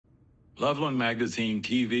Loveland Magazine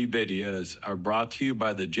TV videos are brought to you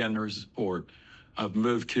by the generous support of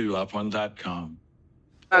MoveToLoveland.com.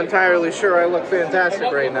 Not entirely sure I look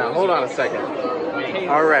fantastic right now. Hold on a second.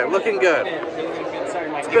 All right, looking good.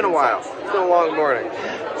 It's been a while. It's been a long morning.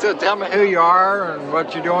 So tell me who you are and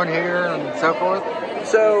what you're doing here and so forth.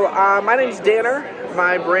 So my name's Danner.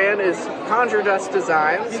 My brand is Conjure Dust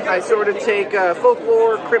Designs. I sort of take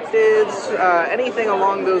folklore, cryptids, anything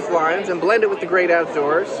along those lines and blend it with the great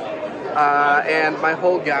outdoors. And my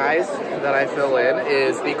whole guise that I fill in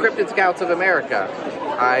is the Cryptid Scouts of America.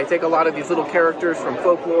 I take a lot of these little characters from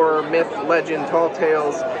folklore, myth, legend, tall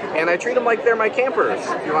tales, and I treat them like they're my campers.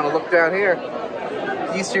 If you want to look down here,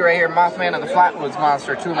 these two right here, Mothman and the Flatwoods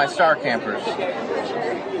Monster, two of my star campers.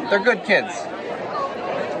 They're good kids.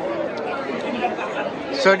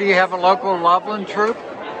 So do you have a local Loveland troop?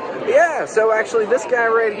 Yeah, so actually this guy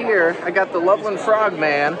right here, I got the Loveland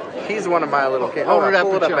Frogman. He's one of my little kids. Hold it up,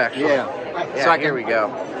 pull it up actually. Yeah, so here we go.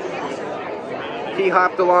 He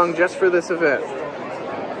hopped along just for this event.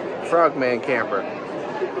 Frogman camper.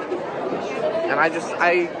 And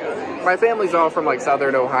my family's all from like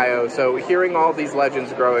southern Ohio, so hearing all these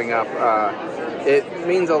legends growing up, it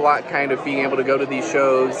means a lot kind of being able to go to these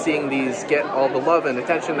shows, seeing these get all the love and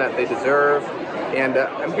attention that they deserve, and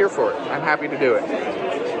I'm here for it. I'm happy to do it.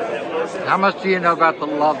 How much do you know about the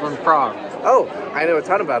Loveland Frog? Oh, I know a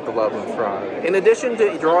ton about the Loveland Frog. In addition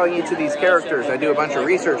to drawing each of these characters, I do a bunch of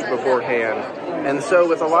research beforehand. And so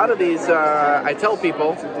with a lot of these, I tell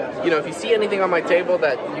people, you know, if you see anything on my table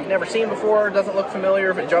that you've never seen before, doesn't look familiar,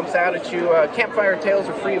 if it jumps out at you, campfire tales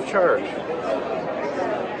are free of charge.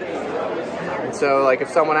 And so, like, if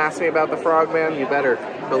someone asks me about the Frogman, you better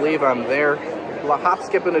believe I'm there, hop,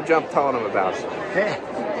 skip, and a jump telling them about it. Hey.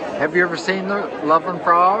 Have you ever seen the Loveland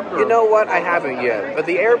Frog? Or? You know what? I haven't yet. But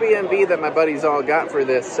the Airbnb that my buddies all got for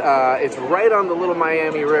this, it's right on the Little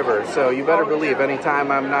Miami River. So you better believe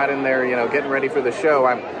anytime I'm not in there, you know, getting ready for the show,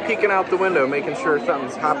 I'm peeking out the window, making sure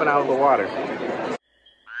something's hopping out of the water.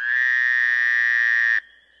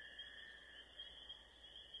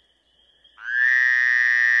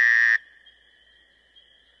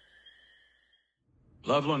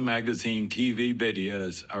 Loveland Magazine TV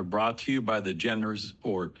videos are brought to you by the generous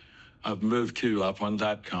support of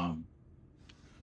MoveToLoveland.com.